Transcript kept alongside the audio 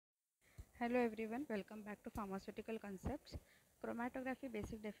Hello everyone, welcome back to Pharmaceutical Concepts. Chromatography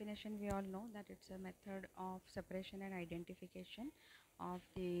basic definition, we all know that it's a method of separation and identification of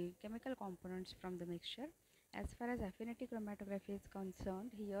the chemical components from the mixture. As far as affinity chromatography is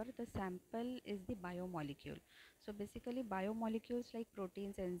concerned, here the sample is the biomolecule. So basically biomolecules like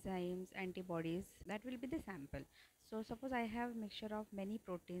proteins, enzymes, antibodies, that will be the sample. So suppose I have mixture of many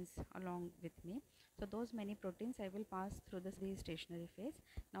proteins along with me. So those many proteins I will pass through the stationary phase.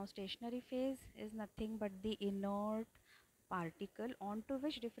 Now stationary phase is nothing but the inert particle onto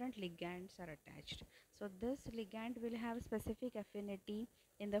which different ligands are attached. So this ligand will have specific affinity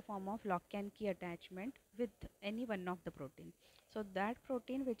in the form of lock and key attachment with any one of the protein. So that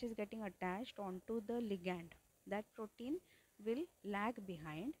protein which is getting attached onto the ligand, that protein will lag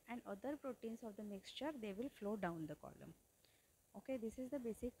behind, and other proteins of the mixture, they will flow down the column. Okay, this is the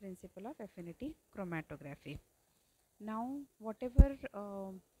basic principle of affinity chromatography. Now whatever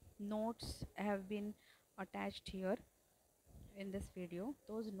notes have been attached here in this video,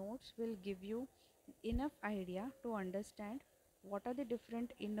 those notes will give you enough idea to understand what are the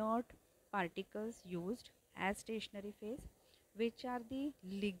different inert particles used as stationary phase, which are the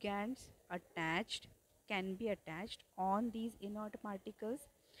ligands attached, can be attached on these inert particles.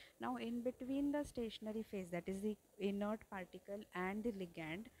 Now in between the stationary phase, that is the inert particle and the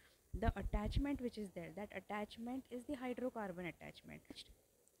ligand, the attachment which is there, that attachment is the hydrocarbon attachment.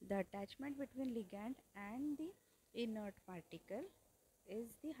 The attachment between ligand and the inert particle is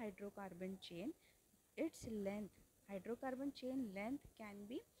the hydrocarbon chain. Its length, hydrocarbon chain length, can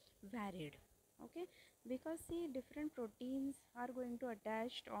be varied. Okay, because see, different proteins are going to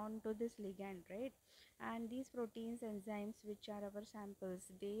attach onto this ligand, right? And these proteins, enzymes, which are our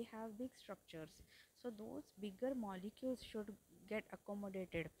samples, they have big structures. So those bigger molecules should get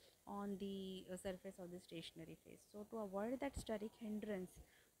accommodated on the surface of the stationary phase. So to avoid that steric hindrance,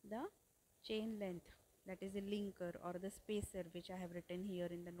 the chain length, that is the linker or the spacer, which I have written here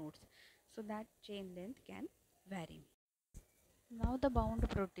in the notes, so that chain length can vary. Now the bound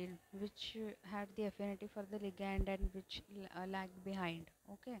protein which had the affinity for the ligand and which lagged behind,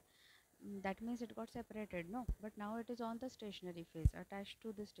 okay, that means it got separated, no, but now it is on the stationary phase, attached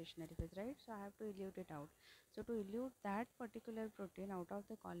to the stationary phase, right? So I have to elute it out. So to elute that particular protein out of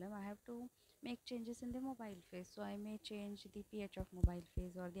the column, I have to make changes in the mobile phase. So I may change the pH of mobile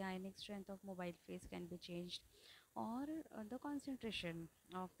phase, or the ionic strength of mobile phase can be changed, or the concentration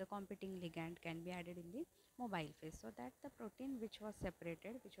of the competing ligand can be added in the mobile phase, so that the protein which was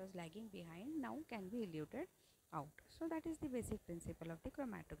separated, which was lagging behind, now can be eluted out. So that is the basic principle of the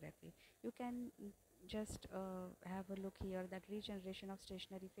chromatography. You can just have a look here that regeneration of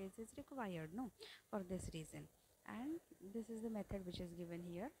stationary phase is required, no, for this reason, and this is the method which is given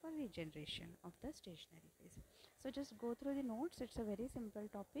here for regeneration of the stationary phase. So just go through the notes. It's a very simple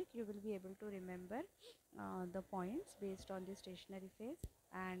topic. You will be able to remember the points based on the stationary phase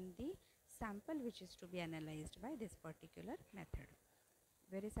and the sample which is to be analyzed by this particular method.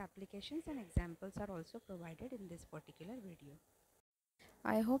 Various applications and examples are also provided in this particular video.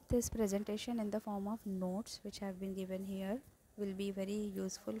 I hope this presentation in the form of notes which have been given here will be very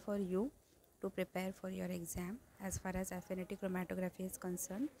useful for you to prepare for your exam as far as affinity chromatography is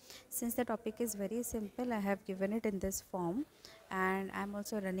concerned. Since the topic is very simple, I have given it in this form, and I am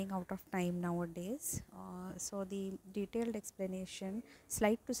also running out of time nowadays, so the detailed explanation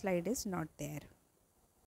slide to slide is not there.